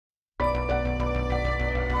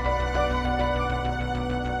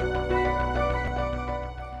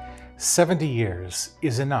70 years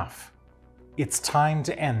is enough. It's time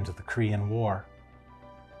to end the Korean War.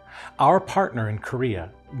 Our partner in Korea,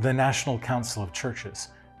 the National Council of Churches,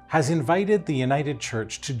 has invited the United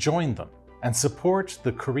Church to join them and support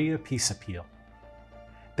the Korea Peace Appeal.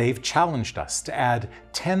 They've challenged us to add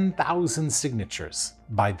 10,000 signatures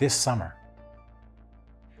by this summer.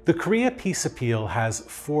 The Korea Peace Appeal has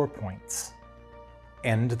 4 points.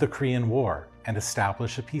 End the Korean War and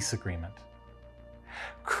establish a peace agreement.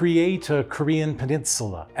 Create a Korean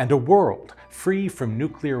peninsula and a world free from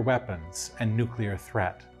nuclear weapons and nuclear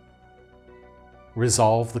threat.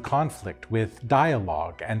 Resolve the conflict with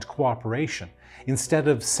dialogue and cooperation instead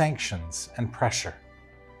of sanctions and pressure.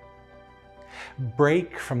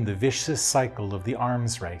 Break from the vicious cycle of the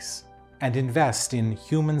arms race and invest in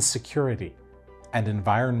human security and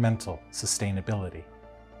environmental sustainability.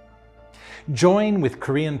 Join with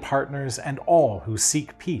Korean partners and all who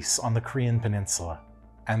seek peace on the Korean Peninsula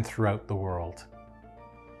and throughout the world.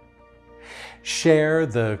 Share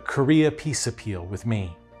the Korea Peace Appeal with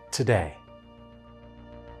me today.